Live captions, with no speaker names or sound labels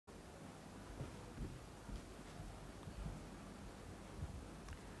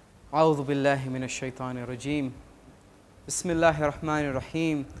A'udhu billahi minash shaitanir rajeem. Bismillahir Rahmanir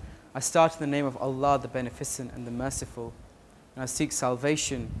Rahim. I start in the name of Allah, the Beneficent and the Merciful, and I seek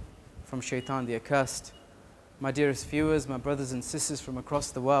salvation from shaitan, the accursed. My dearest viewers, my brothers and sisters from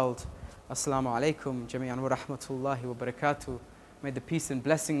across the world, Assalamu alaikum jami'an wa rahmatullahi wa barakatuh. May the peace and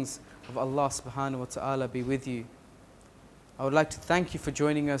blessings of Allah subhanahu wa ta'ala be with you. I would like to thank you for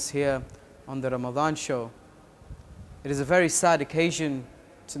joining us here on the Ramadan Show. It is a very sad occasion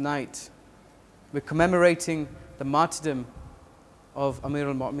tonight. We're commemorating the martyrdom of Amir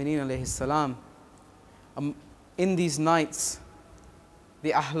al-Mu'mineen alayhi salam. In these nights,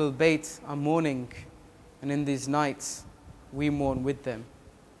 the Ahlul-Bait are mourning, and in these nights, we mourn with them.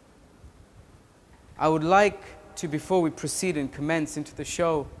 I would like to, before we proceed and commence into the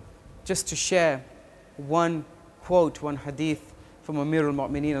show, just to share one quote, one hadith from Amir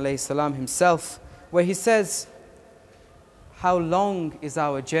al-Mu'mineen alayhi salam himself, where he says, "How long is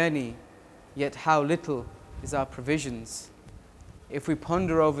our journey, yet how little is our provisions." If we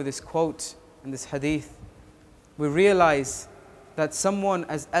ponder over this quote and this hadith, we realize that someone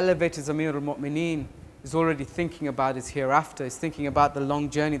as elevated as Amir al-Mu'mineen is already thinking about his hereafter, is thinking about the long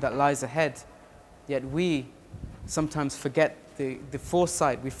journey that lies ahead. Yet we sometimes forget the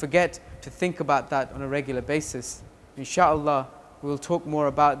foresight. We forget to think about that on a regular basis. Inshallah, we'll talk more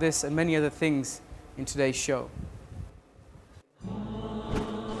about this and many other things in today's show.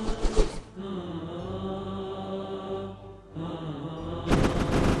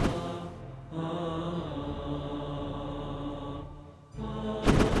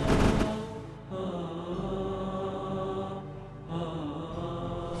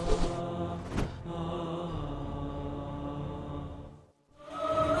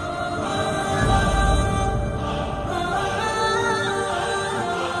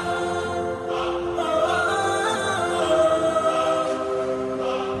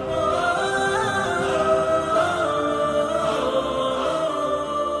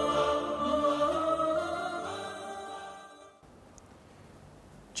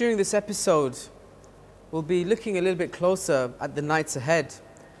 During this episode, we'll be looking a little bit closer at the nights ahead,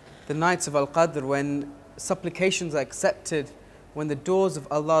 the nights of al-Qadr, when supplications are accepted, when the doors of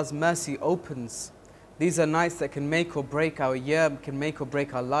Allah's mercy opens. These are nights that can make or break our year, can make or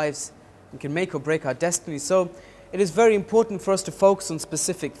break our lives, and can make or break our destiny. So it is very important for us to focus on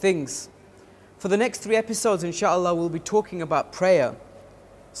specific things. For the next 3 episodes, inshallah, we'll be talking about prayer,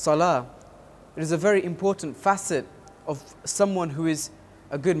 salah. It is a very important facet of someone who is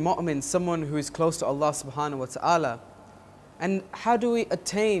a good mu'min, someone who is close to Allah subhanahu wa ta'ala. And how do we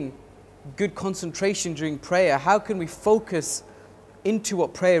attain good concentration during prayer? How can we focus into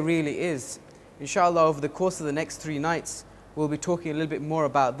what prayer really is? Inshallah, over the course of the next 3 nights, we'll be talking a little bit more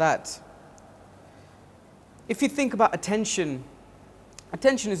about that. If you think about attention,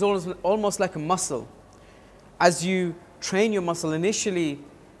 attention is almost like a muscle. As you train your muscle initially,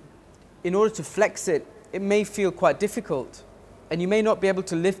 in order to flex it, it may feel quite difficult, and you may not be able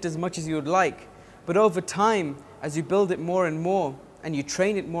to lift as much as you would like. But over time, as you build it more and more, and you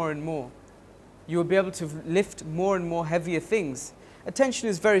train it more and more, you will be able to lift more and more heavier things. Attention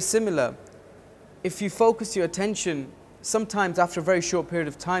is very similar. If you focus your attention, sometimes after a very short period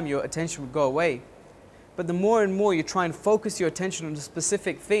of time, your attention will go away. But the more and more you try and focus your attention on a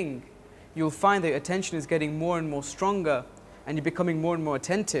specific thing, you'll find that your attention is getting more and more stronger, and you're becoming more and more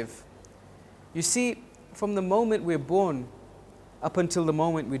attentive. You see, from the moment we're born, up until the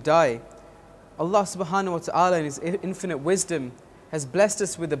moment we die, Allah subhanahu wa ta'ala in His infinite wisdom has blessed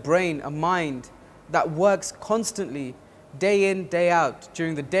us with a brain, a mind that works constantly, day in, day out,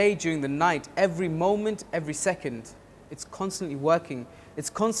 during the day, during the night, every moment, every second. It's constantly working. It's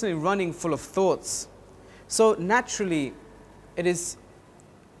constantly running full of thoughts. So naturally, it is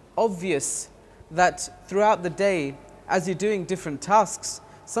obvious that throughout the day, as you're doing different tasks,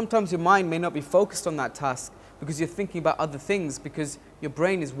 sometimes your mind may not be focused on that task, because you're thinking about other things, because your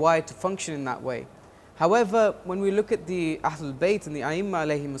brain is wired to function in that way. However, when we look at the Ahlul-Bait and the A'immah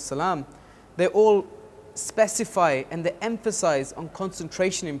alayhim as-salam, they all specify and they emphasize on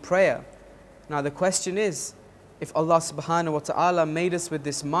concentration in prayer. Now the question is, if Allah subhanahu wa ta'ala made us with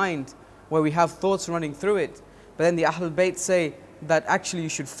this mind where we have thoughts running through it, but then the Ahlul-Bait say that actually you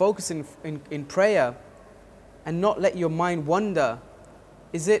should focus in prayer and not let your mind wander,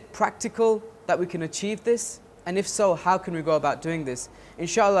 is it practical that we can achieve this? And if so, how can we go about doing this?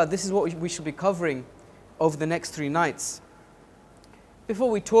 Inshallah, this is what we shall be covering over the next 3 nights. Before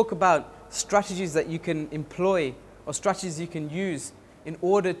we talk about strategies that you can employ or strategies you can use in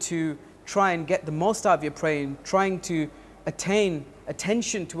order to try and get the most out of your praying, trying to attain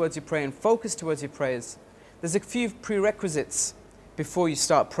attention towards your prayer and focus towards your prayers, there's a few prerequisites before you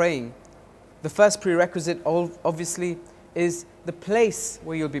start praying. The first prerequisite, obviously, is the place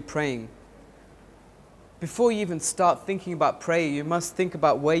where you'll be praying. Before you even start thinking about prayer, you must think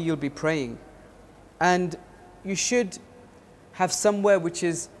about where you'll be praying. And you should have somewhere which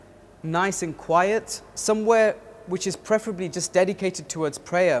is nice and quiet, somewhere which is preferably just dedicated towards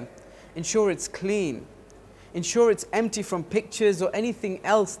prayer. Ensure it's clean. Ensure it's empty from pictures or anything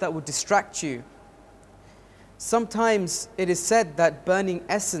else that would distract you. Sometimes it is said that burning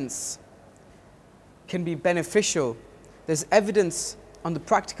essence can be beneficial. There's evidence on the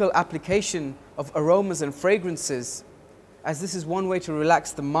practical application of aromas and fragrances, as this is one way to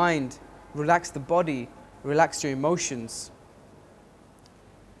relax the mind, relax the body, relax your emotions.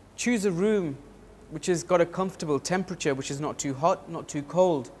 Choose a room which has got a comfortable temperature, which is not too hot, not too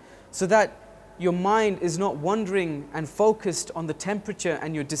cold, so that your mind is not wandering and focused on the temperature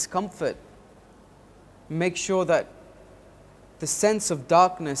and your discomfort. Make sure that the sense of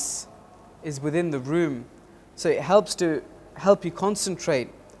darkness is within the room, so it helps you concentrate,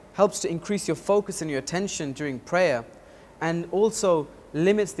 helps to increase your focus and your attention during prayer, and also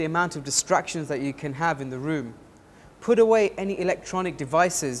limits the amount of distractions that you can have in the room. Put away any electronic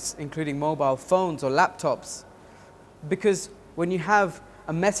devices, including mobile phones or laptops, because when you have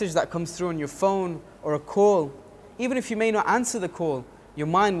a message that comes through on your phone or a call, even if you may not answer the call, your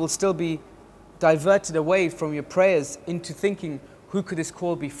mind will still be diverted away from your prayers into thinking, who could this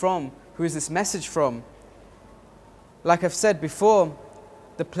call be from? Who is this message from? Like I've said before,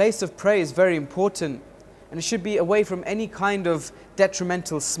 the place of prayer is very important, and it should be away from any kind of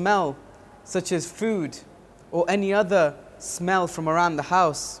detrimental smell, such as food or any other smell from around the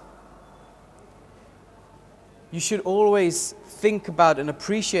house. You should always think about and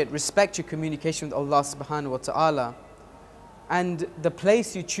appreciate, respect your communication with Allah subhanahu wa ta'ala. And the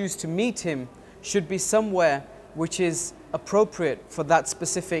place you choose to meet Him should be somewhere which is appropriate for that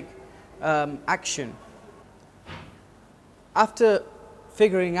specific action. After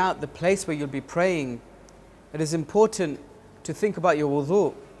figuring out the place where you'll be praying, it is important to think about your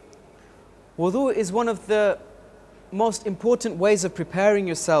wudu. Wudu is one of the most important ways of preparing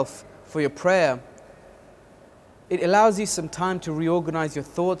yourself for your prayer. It allows you some time to reorganize your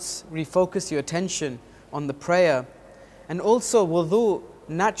thoughts, refocus your attention on the prayer. And also wudu,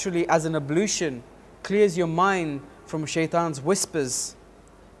 naturally as an ablution, clears your mind from shaitan's whispers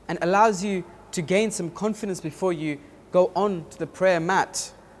and allows you to gain some confidence before you go on to the prayer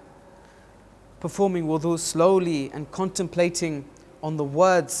mat. Performing wudu slowly and contemplating on the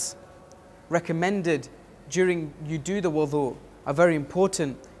words recommended during you do the wudu are very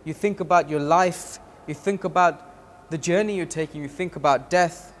important. You think about your life, you think about the journey you're taking, you think about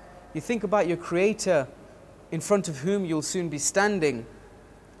death, you think about your Creator in front of whom you'll soon be standing.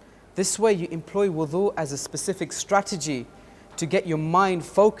 This way you employ wudu as a specific strategy to get your mind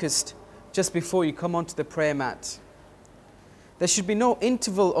focused just before you come onto the prayer mat. There should be no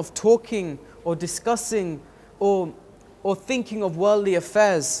interval of talking or discussing or thinking of worldly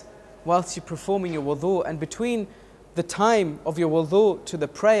affairs whilst you're performing your wudu. And between the time of your wudu to the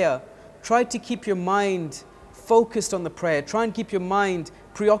prayer, try to keep your mind focused on the prayer. Try and keep your mind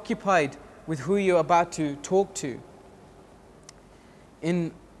preoccupied with who you're about to talk to.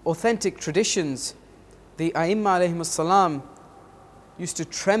 In authentic traditions, the A'imma alayhimus salam used to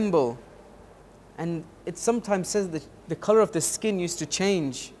tremble, and it sometimes says that the color of the skin used to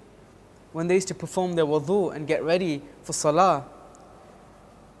change when they used to perform their wudu and get ready for salah.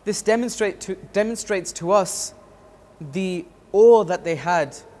 This demonstrates to us the awe that they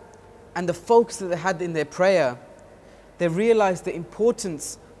had and the focus that they had in their prayer. They realized the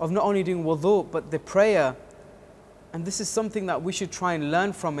importance of not only doing wudu but the prayer. And this is something that we should try and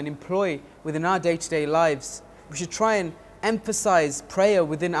learn from and employ within our day-to-day lives. We should try and emphasize prayer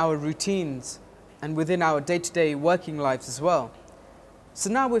within our routines and within our day-to-day working lives as well. So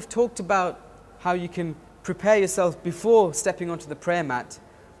now we've talked about how you can prepare yourself before stepping onto the prayer mat.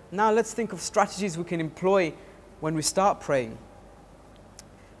 Now let's think of strategies we can employ when we start praying.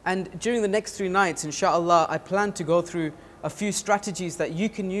 And during the next 3 nights, inshallah, I plan to go through a few strategies that you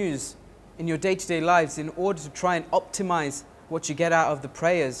can use in your day-to-day lives in order to try and optimize what you get out of the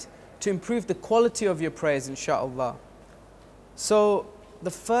prayers, to improve the quality of your prayers, inshallah. So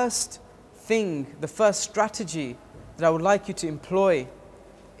the first thing, the first strategy that I would like you to employ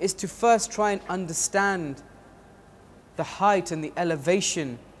is to first try and understand the height and the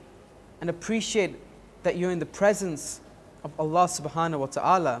elevation and appreciate that you're in the presence of Allah subhanahu wa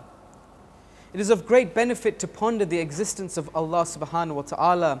ta'ala. It is of great benefit to ponder the existence of Allah subhanahu wa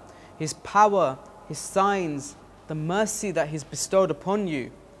ta'ala, His power, His signs, the mercy that He's bestowed upon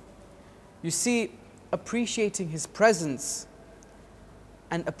you. You see, appreciating His presence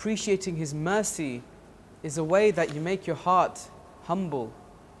and appreciating His mercy is a way that you make your heart humble,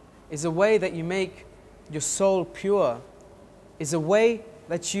 is a way that you make your soul pure, is a way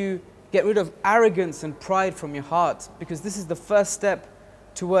that you get rid of arrogance and pride from your heart, because this is the first step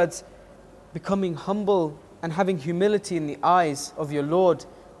towards becoming humble and having humility in the eyes of your Lord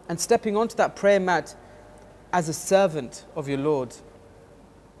and stepping onto that prayer mat as a servant of your Lord.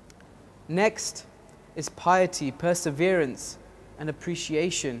 Next is piety, perseverance and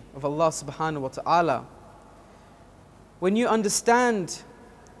appreciation of Allah subhanahu wa ta'ala. When you understand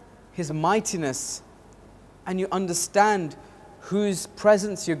His mightiness and you understand whose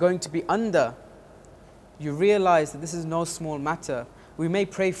presence you're going to be under, you realize that this is no small matter. We may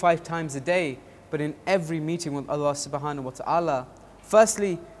pray 5 times a day, but in every meeting with Allah subhanahu wa ta'ala,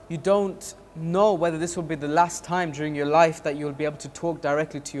 firstly, you don't know whether this will be the last time during your life that you'll be able to talk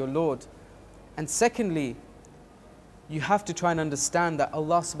directly to your Lord. And secondly, you have to try and understand that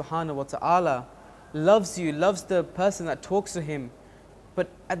Allah subhanahu wa ta'ala loves you, loves the person that talks to Him, but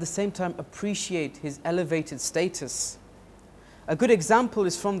at the same time appreciate His elevated status. A good example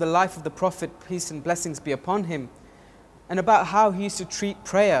is from the life of the Prophet, peace and blessings be upon him, and about how he used to treat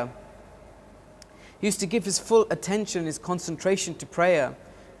prayer. He used to give his full attention, his concentration to prayer.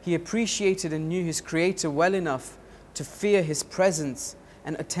 He appreciated and knew his Creator well enough to fear His presence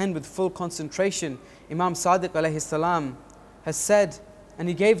and attend with full concentration. Imam Sadiq alayhi salam has said, and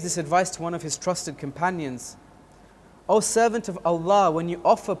he gave this advice to one of his trusted companions, "O servant of Allah, when you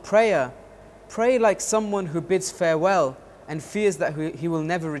offer prayer, pray like someone who bids farewell and fears that he will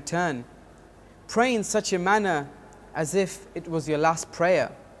never return. Pray in such a manner as if it was your last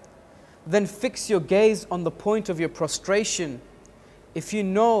prayer. Then fix your gaze on the point of your prostration. If you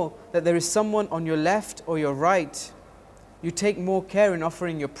know that there is someone on your left or your right, you take more care in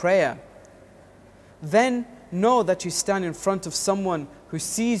offering your prayer. Then know that you stand in front of someone who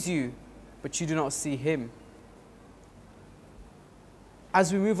sees you, but you do not see him."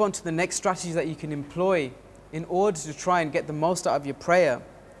 As we move on to the next strategy that you can employ in order to try and get the most out of your prayer,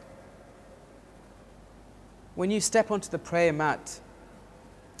 when you step onto the prayer mat,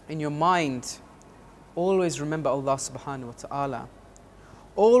 in your mind, always remember Allah subhanahu wa ta'ala.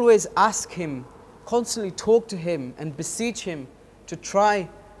 Always ask Him, constantly talk to Him and beseech Him to try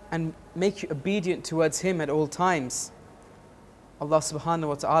and make you obedient towards Him at all times. Allah subhanahu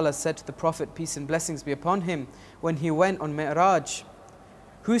wa ta'ala said to the Prophet, peace and blessings be upon him, when he went on Mi'raj,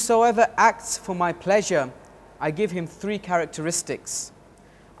 "Whosoever acts for my pleasure, I give him 3 characteristics.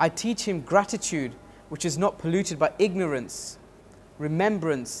 I teach him gratitude, which is not polluted by ignorance,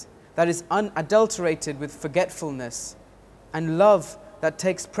 remembrance that is unadulterated with forgetfulness, and love that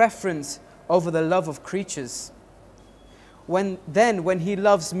takes preference over the love of creatures. When he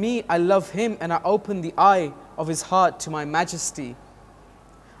loves me, I love him, and I open the eye of his heart to my majesty.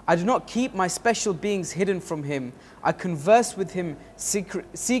 I do not keep my special beings hidden from him. I converse with him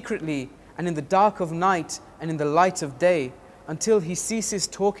secretly and in the dark of night and in the light of day, until he ceases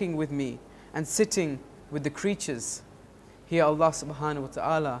talking with me and sitting with the creatures." Here Allah subhanahu wa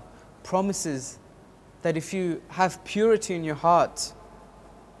ta'ala promises that if you have purity in your heart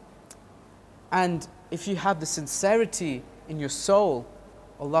and if you have the sincerity in your soul,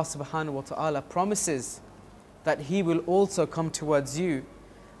 Allah subhanahu wa ta'ala promises that He will also come towards you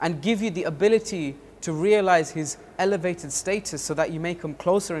and give you the ability to realize His elevated status so that you may come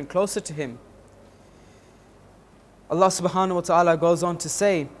closer and closer to Him. Allah subhanahu wa ta'ala goes on to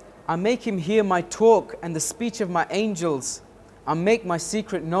say, "I make him hear my talk and the speech of my angels. I make my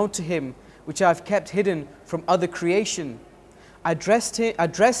secret known to him, which I have kept hidden from other creation. I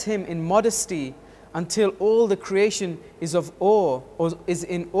dress him in modesty until all the creation is of awe or is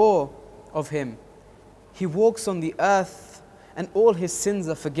in awe of him. He walks on the earth and all his sins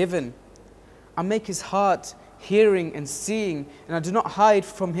are forgiven. I make his heart hearing and seeing, and I do not hide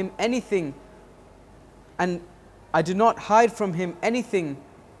from him anything. I do not hide from him anything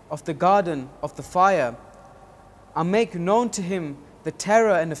of the garden of the fire. I make known to him the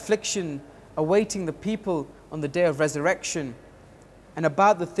terror and affliction awaiting the people on the day of resurrection. And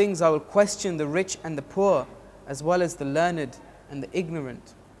about the things I will question the rich and the poor, as well as the learned and the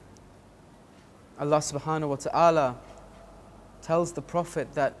ignorant." Allah subhanahu wa ta'ala tells the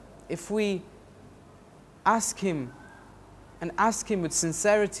Prophet that if we ask Him and ask Him with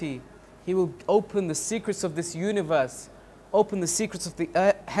sincerity, He will open the secrets of this universe, open the secrets of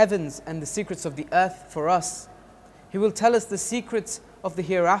the heavens and the secrets of the earth for us. He will tell us the secrets of the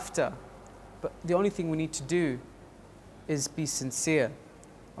hereafter. But the only thing we need to do is be sincere.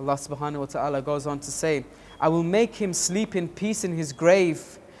 Allah subhanahu wa ta'ala goes on to say, "I will make him sleep in peace in his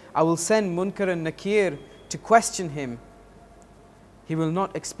grave. I will send Munkar and Nakir to question him. he will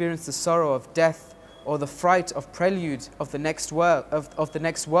not experience the sorrow of death or the fright of prelude of the next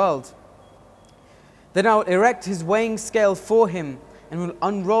world. Then I will erect his weighing scale for him and will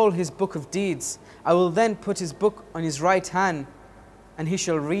unroll his book of deeds. I will then put his book on his right hand, and he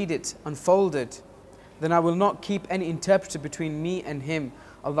shall read it unfolded. Then I will not keep any interpreter between me and him.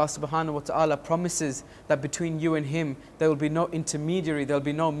 Allah subhanahu wa ta'ala promises that between you and him there will be no intermediary, there will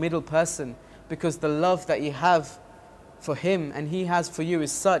be no middle person, because the love that you have for him and he has for you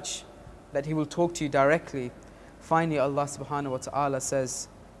is such that he will talk to you directly. Finally, Allah subhanahu wa ta'ala says,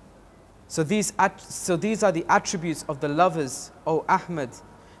 so these are the attributes of the lovers, O Ahmad.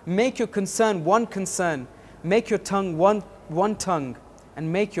 Make your concern, make your tongue one tongue,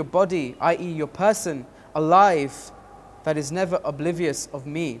 and make your body, i.e. your person, alive, that is never oblivious of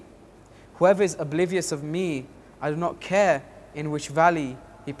me. Whoever is oblivious of me, I do not care in which valley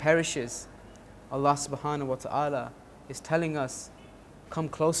he perishes. Allah subhanahu wa ta'ala is telling us, come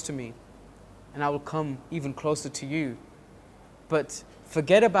close to me, and I will come even closer to you. But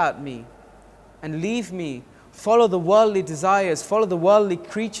forget about me and leave me, follow the worldly desires, follow the worldly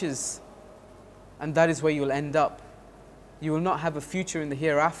creatures, and that is where you will end up. You will not have a future in the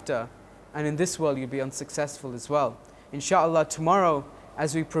hereafter, and in this world you'll be unsuccessful as well. Inshallah, tomorrow,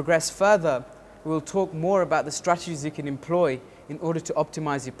 as we progress further, we will talk more about the strategies you can employ in order to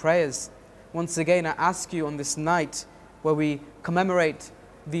optimize your prayers. Once again, I ask you on this night where we commemorate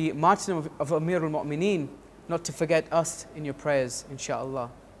the martyrdom of Amir al-Mu'mineen, not to forget us in your prayers, inshallah.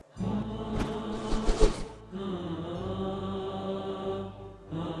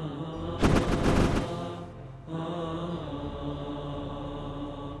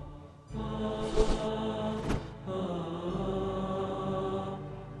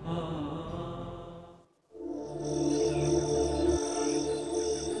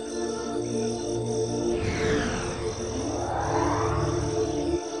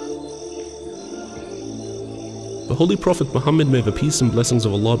 The Holy Prophet Muhammad, may the peace and blessings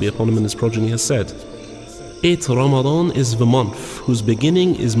of Allah be upon him and his progeny, has said, Ramadan is the month whose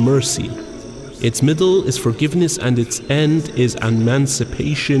beginning is mercy, its middle is forgiveness, and its end is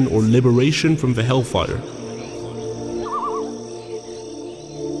emancipation or liberation from the hellfire.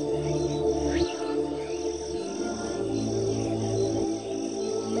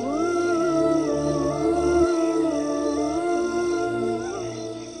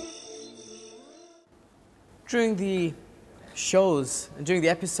 During the shows and during the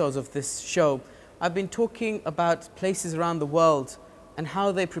episodes of this show, I've been talking about places around the world and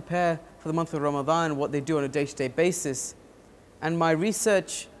how they prepare for the month of Ramadan, what they do on a day-to-day basis. And my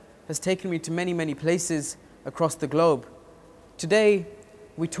research has taken me to many, many places across the globe. Today,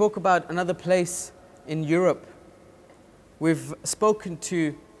 we talk about another place in Europe. We've spoken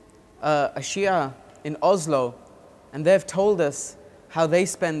to a Shi'a in Oslo, and they've told us how they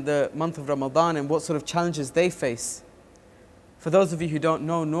spend the month of Ramadan and what sort of challenges they face. For those of you who don't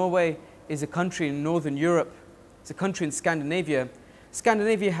know, Norway is a country in Northern Europe. It's a country in Scandinavia.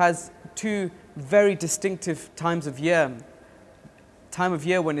 Scandinavia has two very distinctive times of year. Time of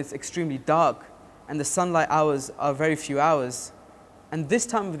year when it's extremely dark and the sunlight hours are very few hours. And this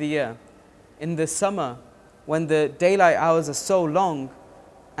time of the year, in the summer, when the daylight hours are so long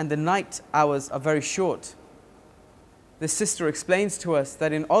and the night hours are very short, the sister explains to us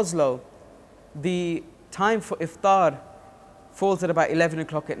that in Oslo, the time for iftar falls at about 11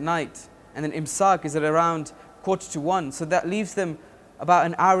 o'clock at night, and then imsak is at around 1:45. So that leaves them about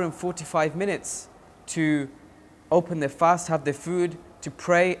an hour and 45 minutes to open their fast, have their food, to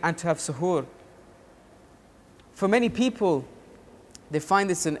pray, and to have suhoor. For many people, they find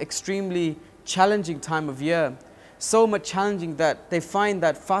this an extremely challenging time of year. So much challenging that they find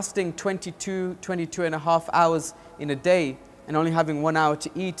that fasting 22 and a half hours in a day and only having 1 hour to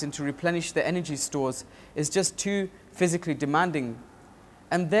eat and to replenish their energy stores is just too physically demanding.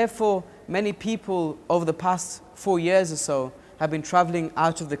 And therefore, many people over the past 4 years or so have been traveling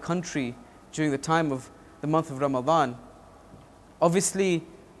out of the country during the time of the month of Ramadan. Obviously,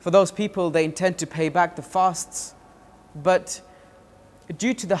 for those people, they intend to pay back the fasts, but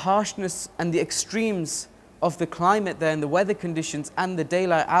due to the harshness and the extremes of the climate there and the weather conditions and the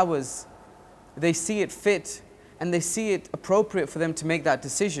daylight hours, they see it fit and they see it appropriate for them to make that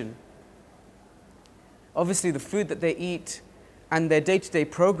decision. Obviously, the food that they eat and their day-to-day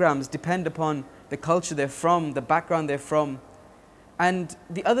programs depend upon the culture they're from, the background they're from. And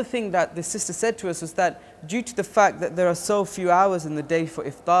the other thing that the sister said to us was that due to the fact that there are so few hours in the day for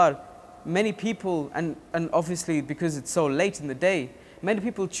iftar, many people, and obviously because it's so late in the day, many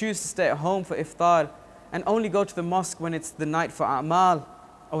people choose to stay at home for iftar and only go to the mosque when it's the night for a'mal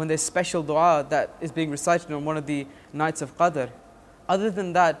or when there's special dua that is being recited on one of the nights of Qadr. Other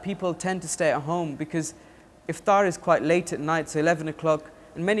than that, people tend to stay at home because iftar is quite late at night, so 11 o'clock.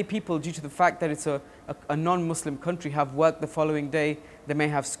 And many people, due to the fact that it's a non-Muslim country, have work the following day. They may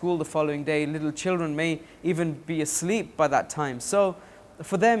have school the following day. Little children may even be asleep by that time. So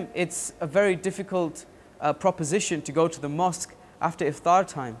for them, it's a very difficult proposition to go to the mosque after iftar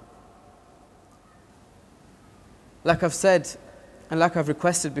time. Like I've said, and like I've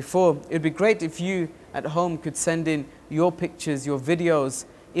requested before, it would be great if you at home could send in your pictures, your videos,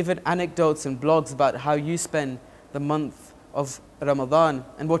 even anecdotes and blogs about how you spend the month of Ramadan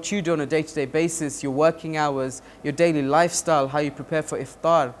and what you do on a day-to-day basis, your working hours, your daily lifestyle, how you prepare for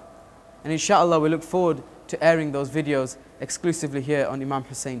iftar. And inshallah, we look forward to airing those videos exclusively here on Imam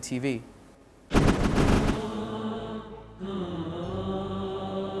Hussein TV.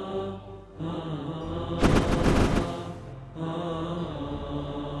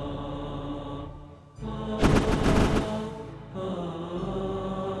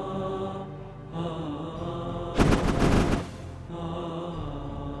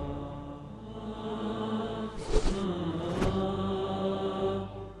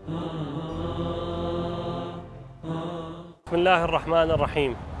 Bismillah ar-Rahman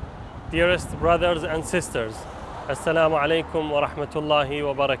ar-Rahim. Dearest brothers and sisters, Assalamu alaikum wa rahmatullahi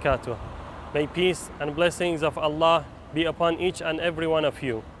wa barakatuh. May peace and blessings of Allah be upon each and every one of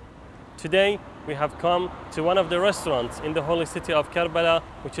you. Today we have come to one of the restaurants in the holy city of Karbala,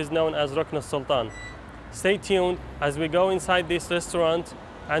 which is known as Rukn al-Sultan. Stay tuned as we go inside this restaurant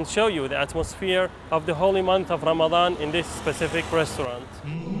and show you the atmosphere of the holy month of Ramadan in this specific restaurant.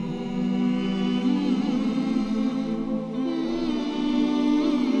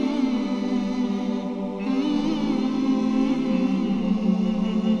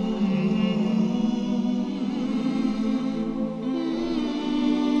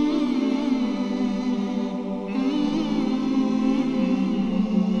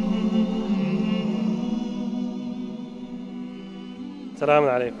 السلام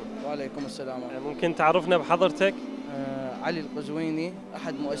عليكم. وعليكم السلام. ممكن تعرفنا بحضرتك؟ علي القزويني،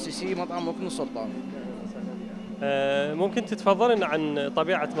 أحد مؤسسي مطعم ركن السلطان. ممكن تتفضلنا عن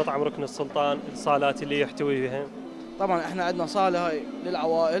طبيعة مطعم ركن السلطان، الصالات اللي يحتوي بها؟ طبعا احنا عندنا صالة هاي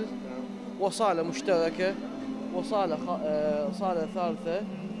للعوائل، وصالة مشتركة، وصالة صالة ثالثة،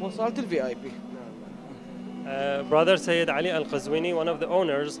 وصالة الفي اي بي. Brother Sayyid Ali Al-Qazwini, one of the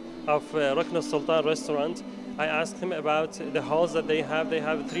owners of Rukn al-Sultan restaurant, I asked him about the halls that they have. They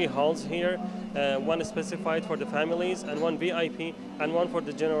have 3 halls here, one specified for the families and one VIP and one for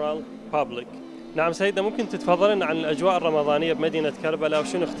the general public. نعم سيدنا، ممكن تتفضلنا عن الأجواء الرمضانية بمدينة كربلاء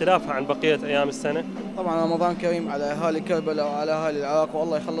وشنو اختلافها عن بقية أيام السنة؟ طبعا رمضان كريم على أهالي كربلاء وعلى أهالي العراق،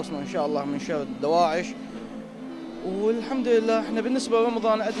 والله يخلصنا إن شاء الله من شر الدواعش. والحمد لله احنا بالنسبة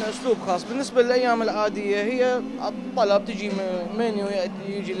لرمضان عندنا أسلوب خاص. بالنسبة للأيام العادية هي الطلب، تجي منيو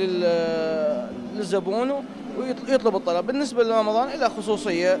يجي للزبون ويطلب الطلب. بالنسبة لرمضان إلى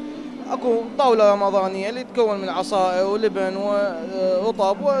خصوصية، اكو طاولة رمضانية اللي تتكون من عصائر ولبن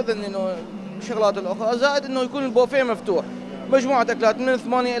ورطب وذنين الشغلات الأخرى، زائد إنه يكون البوفيه مفتوح، مجموعة أكلات من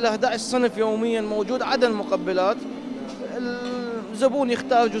 8 إلى 11 صنف يوميا موجود، عدد المقبلات. الزبون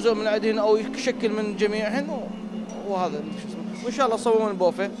يختار جزء من عندهن أو يشكل من جميعهن، وهذا وإن شاء الله صورون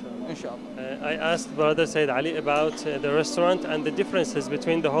البوفيه إن شاء الله. I asked Brother Sayyid Ali about the restaurant and the differences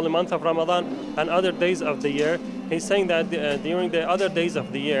between the holy month of Ramadan and other days of the year. He's saying that during the other days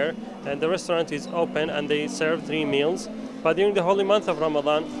of the year, the restaurant is open and they serve 3 meals. But during the holy month of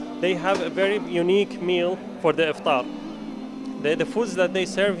Ramadan, they have a very unique meal for the iftar. The foods that they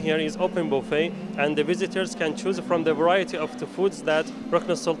serve here is open buffet, and the visitors can choose from the variety of the foods that Rukn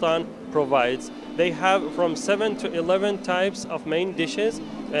al-Sultan provides. They have from 7 to 11 types of main dishes,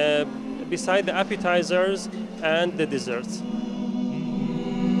 beside the appetizers and the desserts.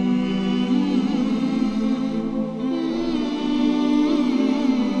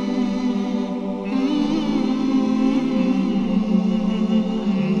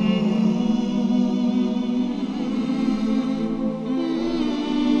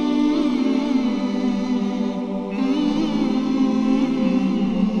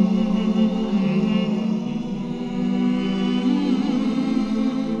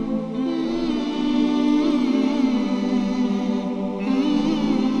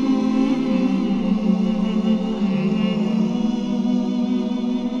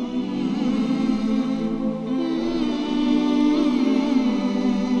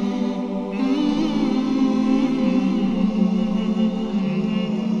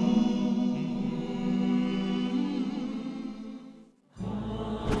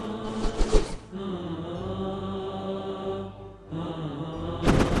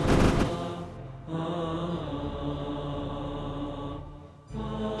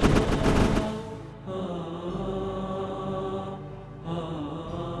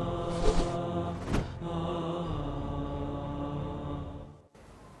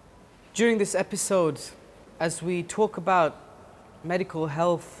 During this episode, as we talk about medical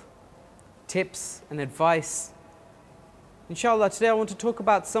health tips and advice, inshallah, today I want to talk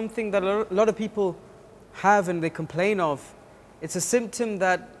about something that a lot of people have and they complain of. It's a symptom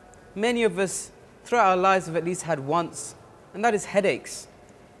that many of us throughout our lives have at least had once, and that is headaches.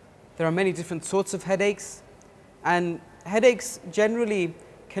 There are many different sorts of headaches, and headaches generally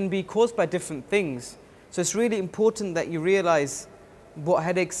can be caused by different things. So it's really important that you realize what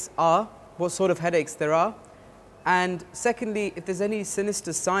headaches are, what sort of headaches there are, and secondly, if there's any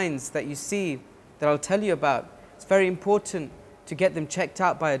sinister signs that you see that I'll tell you about, it's very important to get them checked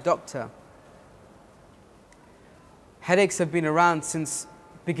out by a doctor. Headaches have been around since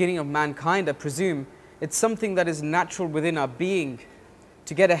beginning of mankind, I presume. It's something that is natural within our being.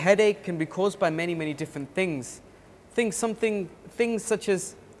 To get a headache can be caused by many, many different things. Things such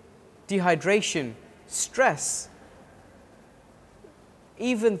as dehydration, stress,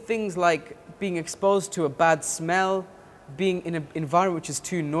 even things like being exposed to a bad smell, being in an environment which is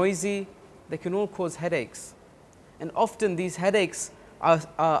too noisy, they can all cause headaches. And often these headaches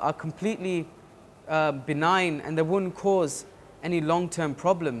are completely benign and they wouldn't cause any long-term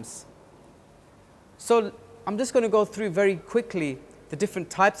problems. So I'm just going to go through very quickly the different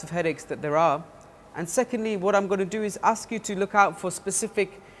types of headaches that there are. And secondly, what I'm going to do is ask you to look out for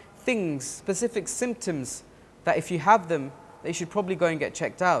specific things, specific symptoms that if you have them, that you should probably go and get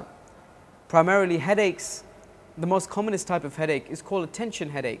checked out. Primarily headaches, the most commonest type of headache is called a tension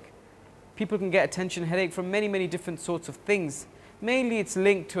headache. People can get a tension headache from many, many different sorts of things. Mainly it's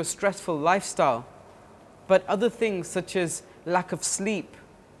linked to a stressful lifestyle, but other things such as lack of sleep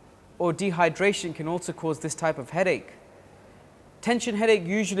or dehydration can also cause this type of headache. Tension headache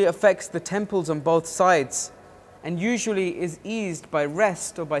usually affects the temples on both sides and usually is eased by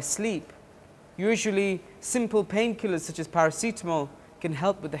rest or by sleep. Usually simple painkillers such as paracetamol can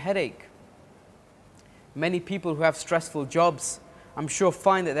help with the headache. Many people who have stressful jobs, I'm sure,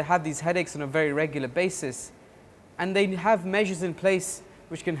 find that they have these headaches on a very regular basis, and they have measures in place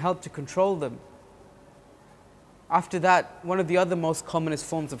which can help to control them. After that, one of the other most commonest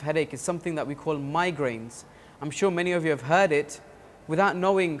forms of headache is something that we call migraines. I'm sure many of you have heard it without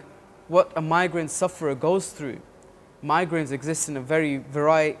knowing what a migraine sufferer goes through. Migraines exist in a very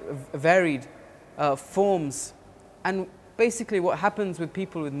varied forms, and basically what happens with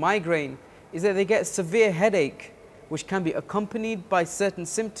people with migraine is that they get severe headache which can be accompanied by certain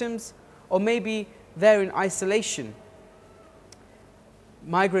symptoms, or maybe they're in isolation.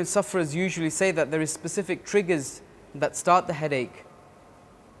 Migraine sufferers usually say that there is specific triggers that start the headache.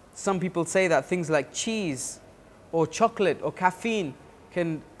 Some people say that things like cheese or chocolate or caffeine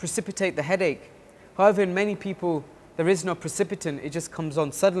can precipitate the headache. However, in many people there is no precipitant, it just comes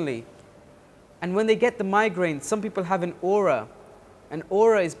on suddenly. And when they get the migraine, some people have an aura. An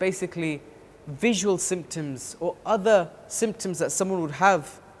aura is basically visual symptoms or other symptoms that someone would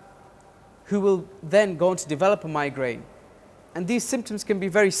have who will then go on to develop a migraine. And these symptoms can be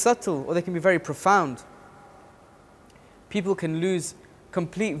very subtle or they can be very profound. People can lose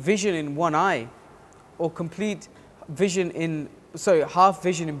complete vision in one eye or complete vision half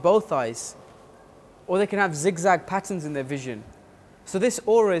vision in both eyes, or they can have zigzag patterns in their vision. So this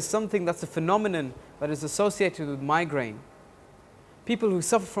aura is something that's a phenomenon that is associated with migraine. People who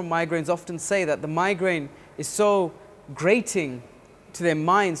suffer from migraines often say that the migraine is so grating to their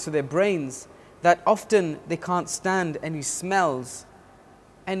minds, to their brains, that often they can't stand any smells,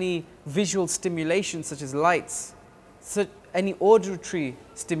 any visual stimulation such as lights, any auditory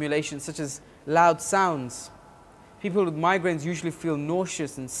stimulation such as loud sounds. People with migraines usually feel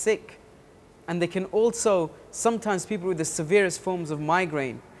nauseous and sick, and they can also, sometimes people with the severest forms of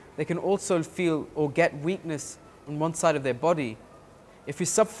migraine, they can also feel or get weakness on one side of their body. If you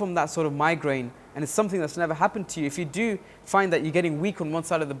suffer from that sort of migraine and it's something that's never happened to you, if you do find that you're getting weak on one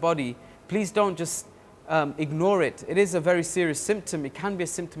side of the body, please don't just ignore it. It is a very serious symptom. It can be a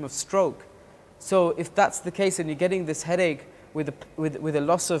symptom of stroke. So if that's the case and you're getting this headache with a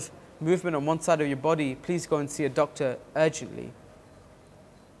loss of movement on one side of your body, please go and see a doctor urgently.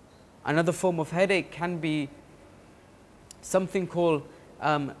 Another form of headache can be something called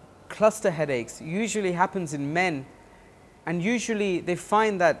cluster headaches. Usually happens in men, and usually they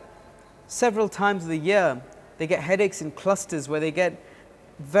find that several times of the year they get headaches in clusters where they get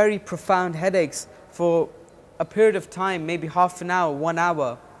very profound headaches for a period of time, maybe half an hour, 1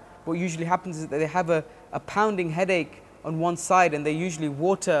 hour. What usually happens is that they have a pounding headache on one side, and they usually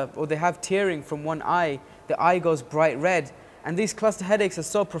water or they have tearing from one eye. The eye goes bright red, and these cluster headaches are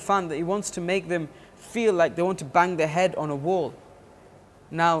so profound that it wants to make them feel like they want to bang their head on a wall.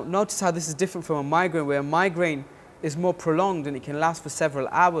 Now notice how this is different from a migraine, where a migraine is more prolonged and it can last for several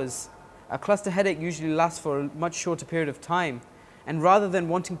hours. A cluster headache usually lasts for a much shorter period of time. And rather than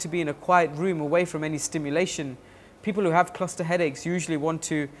wanting to be in a quiet room away from any stimulation, people who have cluster headaches usually want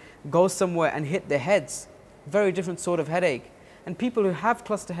to go somewhere and hit their heads. Very different sort of headache. And people who have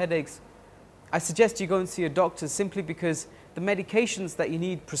cluster headaches, I suggest you go and see a doctor simply because the medications that you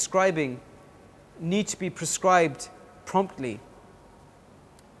need prescribing need to be prescribed promptly.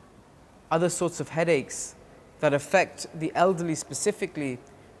 Other sorts of headaches that affect the elderly specifically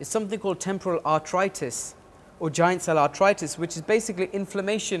is something called temporal arteritis or giant cell arteritis, which is basically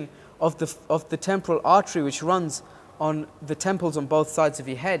inflammation of the temporal artery which runs on the temples on both sides of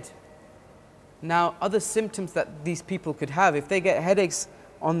your head. Now, other symptoms that these people could have, if they get headaches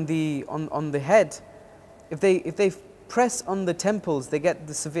on the head, if they press on the temples, they get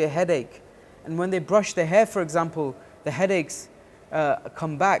the severe headache. And when they brush their hair, for example, the headaches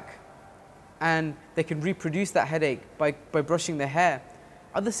come back, and they can reproduce that headache by brushing their hair.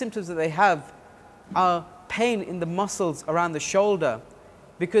 Other symptoms that they have are pain in the muscles around the shoulder,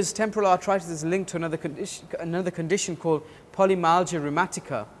 because temporal arteritis is linked to another condition called polymyalgia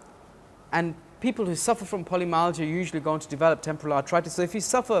rheumatica. And people who suffer from polymyalgia usually go on to develop temporal arteritis. So if you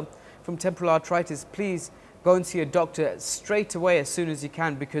suffer from temporal arteritis, please go and see a doctor straight away as soon as you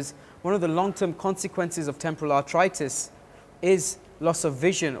can, because one of the long-term consequences of temporal arteritis is loss of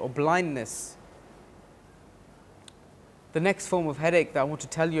vision or blindness. The next form of headache that I want to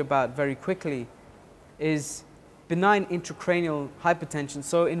tell you about very quickly is benign intracranial hypertension.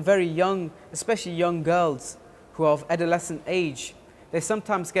 So in very young, especially young girls who are of adolescent age, they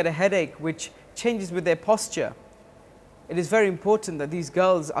sometimes get a headache which changes with their posture. It is very important that these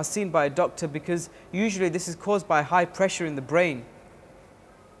girls are seen by a doctor, because usually this is caused by high pressure in the brain.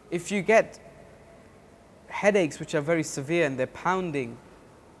 If you get headaches which are very severe and they're pounding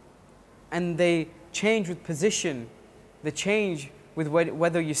and they change with position, they change with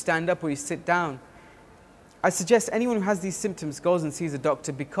whether you stand up or you sit down, I suggest anyone who has these symptoms goes and sees a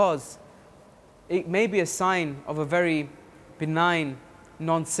doctor, because it may be a sign of a very benign,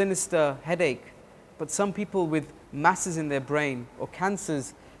 non-sinister headache. But some people with masses in their brain or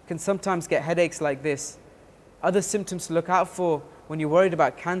cancers can sometimes get headaches like this. Other symptoms to look out for when you're worried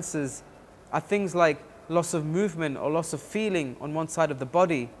about cancers are things like loss of movement or loss of feeling on one side of the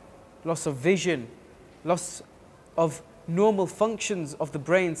body, loss of vision, loss of normal functions of the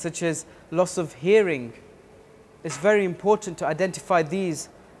brain, such as loss of hearing. It's very important to identify these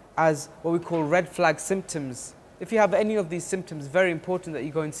as what we call red flag symptoms. If you have any of these symptoms, very important that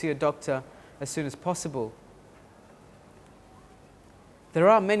you go and see a doctor as soon as possible. There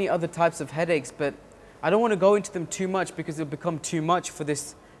are many other types of headaches, but I don't want to go into them too much because it'll become too much for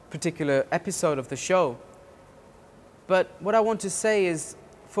this particular episode of the show. But what I want to say is,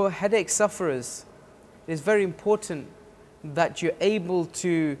 for headache sufferers, it is very important that you're able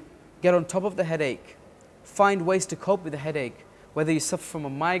to get on top of the headache, find ways to cope with the headache, whether you suffer from a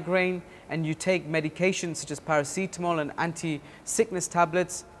migraine and you take medications such as paracetamol and anti-sickness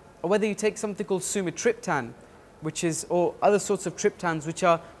tablets, or whether you take something called sumatriptan, or other sorts of triptans which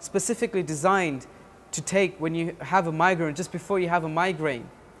are specifically designed to take when you have a migraine, just before you have a migraine,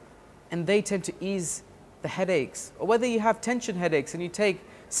 and they tend to ease the headaches. Or whether you have tension headaches and you take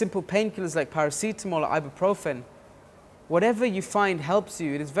simple painkillers like paracetamol or ibuprofen, whatever you find helps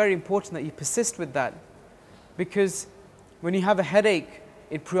you, it is very important that you persist with that, because when you have a headache,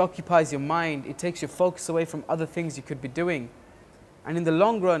 it preoccupies your mind, it takes your focus away from other things you could be doing. And in the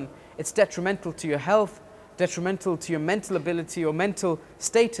long run, it's detrimental to your health, detrimental to your mental ability or mental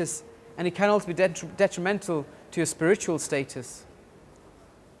status, and it can also be detrimental to your spiritual status.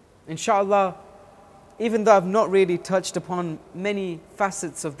 Inshallah, even though I've not really touched upon many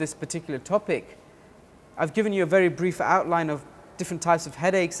facets of this particular topic, I've given you a very brief outline of different types of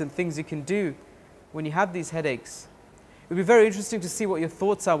headaches and things you can do when you have these headaches. It would be very interesting to see what your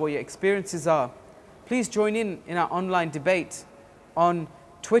thoughts are, what your experiences are. Please join in our online debate on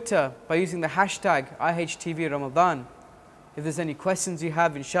Twitter by using the hashtag IHTVRamadan. If there's any questions you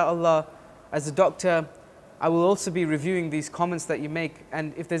have, inshallah, as a doctor, I will also be reviewing these comments that you make,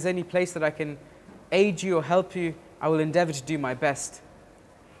 and if there's any place that I can aid you or help you, I will endeavor to do my best.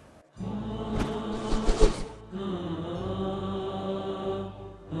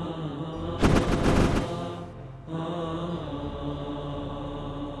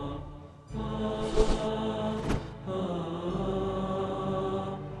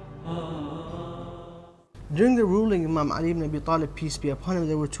 During the ruling of Imam Ali ibn Abi Talib, peace be upon him,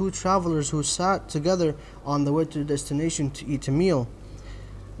 there were two travelers who sat together on the way to their destination to eat a meal.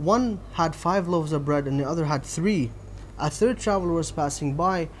 One had 5 loaves of bread and the other had 3. A third traveler was passing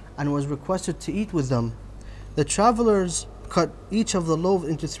by and was requested to eat with them. The travelers cut each of the loaves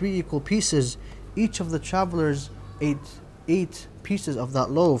into 3 equal pieces. Each of the travelers ate 8 pieces of that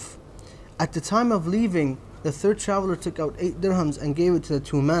loaf. At the time of leaving, the third traveler took out 8 dirhams and gave it to the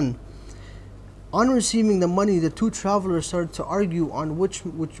 2 men. On receiving the money, the 2 travelers started to argue on which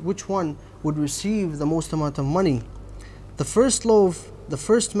one would receive the most amount of money. The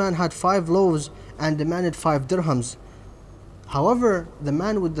first man had 5 loaves and demanded 5 dirhams. However, the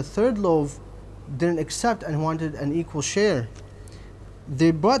man with the 3rd loaf didn't accept and wanted an equal share.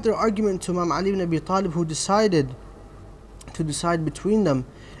 They brought their argument to Imam Ali ibn Abi Talib, who decided to decide between them.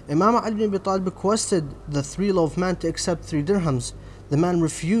 Imam Ali ibn Abi Talib requested the 3-loaf man to accept 3 dirhams. The man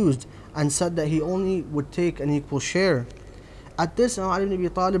refused and said that he only would take an equal share. At this, Imam Ali ibn Abi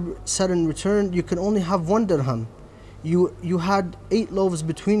Talib said in return, "You can only have 1 dirham. You had 8 loaves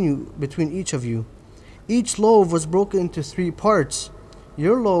between each of you. Each loaf was broken into 3 parts.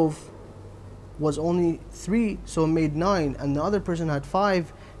 Your loaf was only 3, so it made 9, and the other person had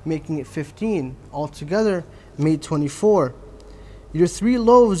 5, making it 15. Altogether made 24. Your 3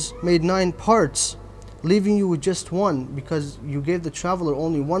 loaves made 9 parts, leaving you with just 1, because you gave the traveler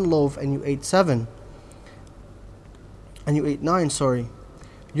only 1 loaf and you ate 7. And you ate 9, sorry.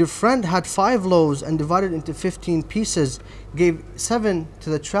 Your friend had 5 loaves and divided into 15 pieces, gave 7 to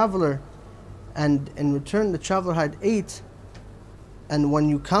the traveler, and in return the traveler had 8. And when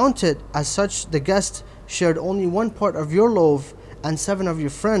you count it as such, the guest shared only 1 part of your loaf and 7 of your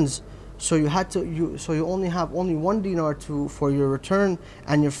friends. So you only have only 1 dinar for your return,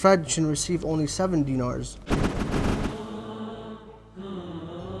 and your friend should receive only 7 dinars.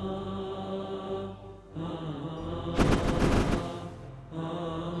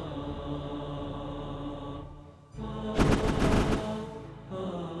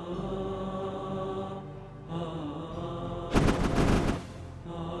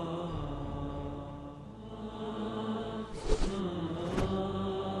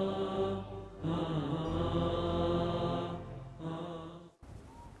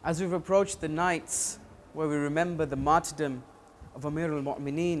 As we've approached the nights where we remember the martyrdom of Amir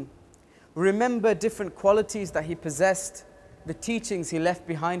al-Mu'mineen, we remember different qualities that he possessed, the teachings he left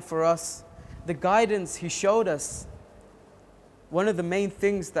behind for us, the guidance he showed us. One of the main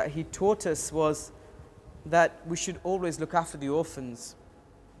things that he taught us was that we should always look after the orphans.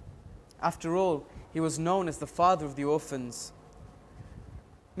 After all, he was known as the father of the orphans.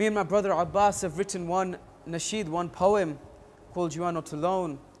 Me and my brother Abbas have written one nasheed, one poem called You Are Not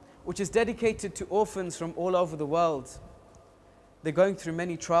Alone, which is dedicated to orphans from all over the world. They're going through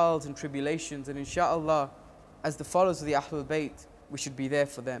many trials and tribulations, and inshallah, as the followers of the Ahlul-Bait, we should be there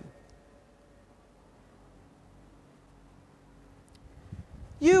for them.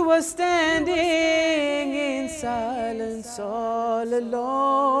 You were standing in silence all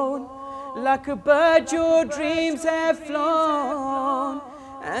alone, like a bird your dreams have flown,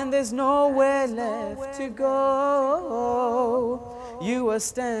 and there's nowhere left to go. You were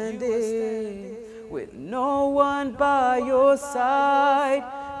standing with no one by your side.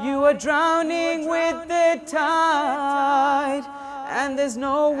 You were drowning with the tide, and there's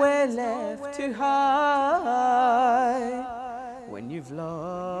nowhere left to hide. When you've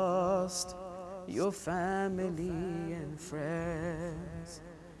lost your family and friends,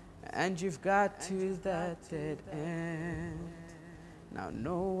 and you've got to that dead end, now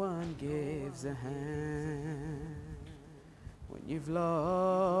no one gives a hand. When you've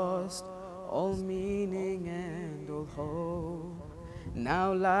lost all meaning and all hope,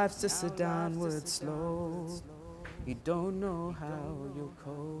 now life's just a downward slope. You don't know how you'll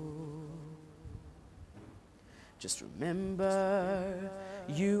cope. Just remember,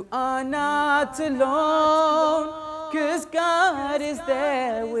 you are not alone, 'cause God is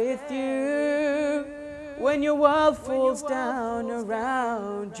there with you when your world falls down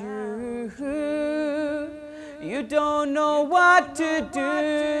around you. You don't know what to do.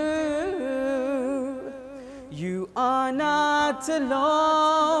 You are not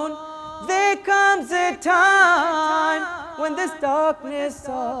alone. There comes a time when there's darkness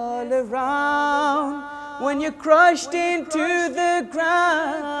all around, when you're crushed into the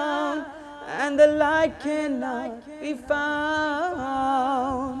ground and the light cannot be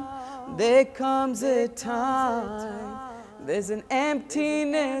found. There comes a time, there's an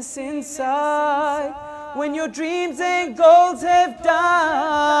emptiness inside, when your dreams and goals have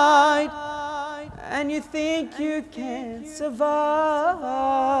died, and you think you can't survive.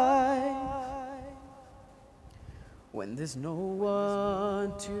 When there's no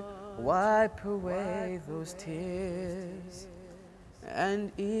one to wipe away those tears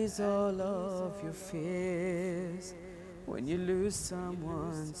and ease all of your fears, when you lose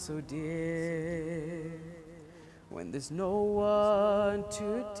someone so dear. when there's no one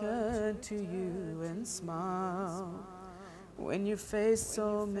to turn to you and smile, when you face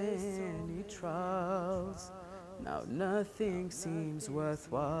so many trials, now nothing seems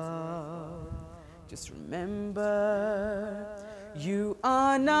worthwhile. Just remember, you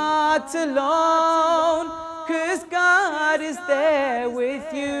are not alone, 'cause God is there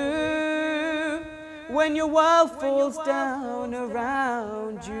with you. When your world falls down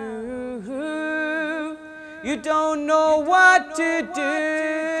around you, you don't know what to do.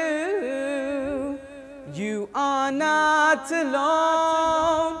 You are not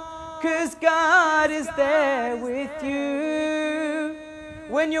alone, 'cause God is there with you.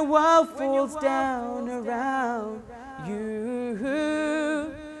 When your world falls down around you,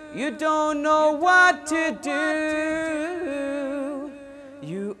 you don't know what to do.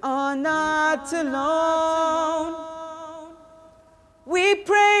 You are not alone. We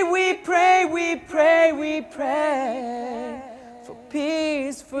pray, we pray, we pray, we pray for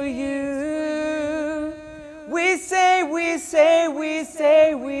peace for you. We say, we say, we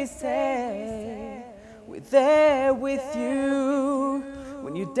say, we say, we're there with you.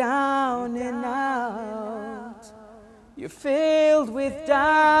 When you're down and out, you're filled with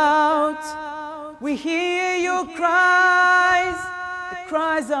doubt, we hear your cries, the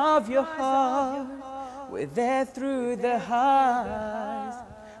cries of your heart. We're there through the highs,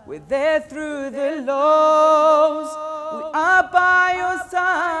 we're there through the lows. We are by your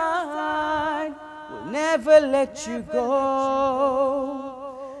side, we'll never let you go.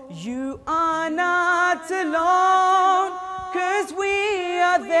 You are not alone, 'cause we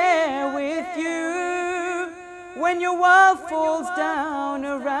are there with you. When your world falls down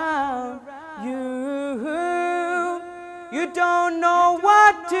around you, you don't know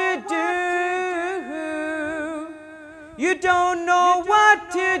what to do. You don't know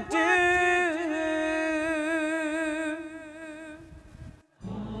what to do.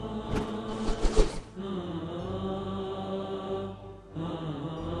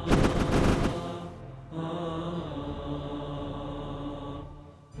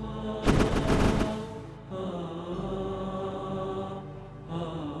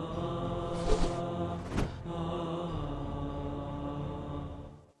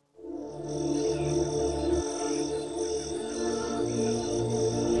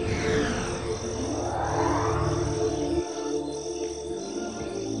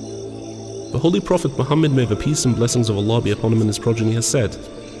 The Holy Prophet Muhammad, may the peace and blessings of Allah be upon him and his progeny, has said,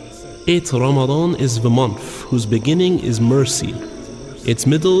 Ramadan is the month whose beginning is mercy, its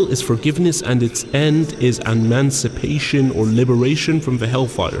middle is forgiveness, and its end is emancipation or liberation from the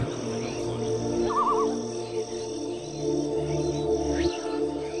hellfire.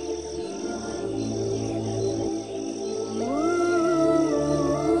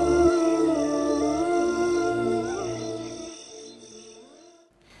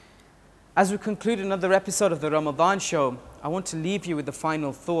 As we conclude another episode of the Ramadan Show, I want to leave you with the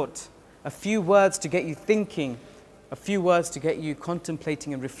final thought. A few words to get you thinking, a few words to get you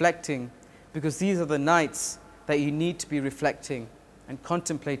contemplating and reflecting, because these are the nights that you need to be reflecting and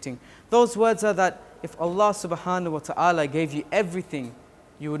contemplating. Those words are that if Allah subhanahu wa ta'ala gave you everything,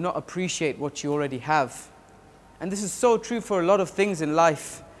 you would not appreciate what you already have. And this is so true for a lot of things in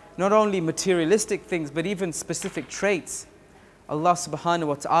life, not only materialistic things, but even specific traits. Allah subhanahu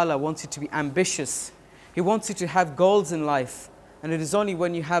wa ta'ala wants you to be ambitious. He wants you to have goals in life. And it is only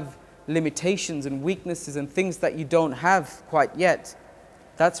when you have limitations and weaknesses and things that you don't have quite yet,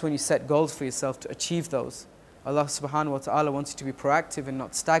 that's when you set goals for yourself to achieve those. Allah subhanahu wa ta'ala wants you to be proactive and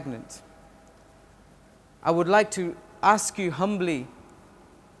not stagnant. I would like to ask you humbly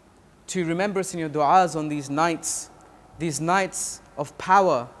to remember us in your du'as on these nights of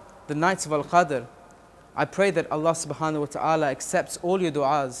power, the nights of al-Qadr. I pray that Allah subhanahu wa ta'ala accepts all your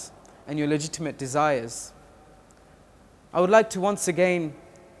du'as and your legitimate desires. I would like to once again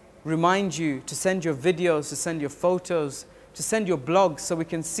remind you to send your videos, to send your photos, to send your blogs so we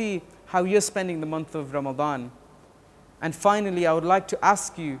can see how you're spending the month of Ramadan. And finally, I would like to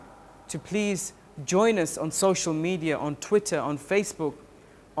ask you to please join us on social media, on Twitter, on Facebook,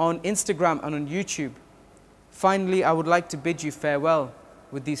 on Instagram and on YouTube. Finally, I would like to bid you farewell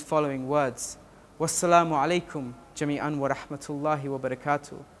with these following words. Wassalamu alaikum jami'an wa rahmatullahi wa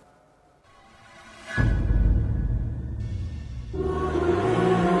barakatuh.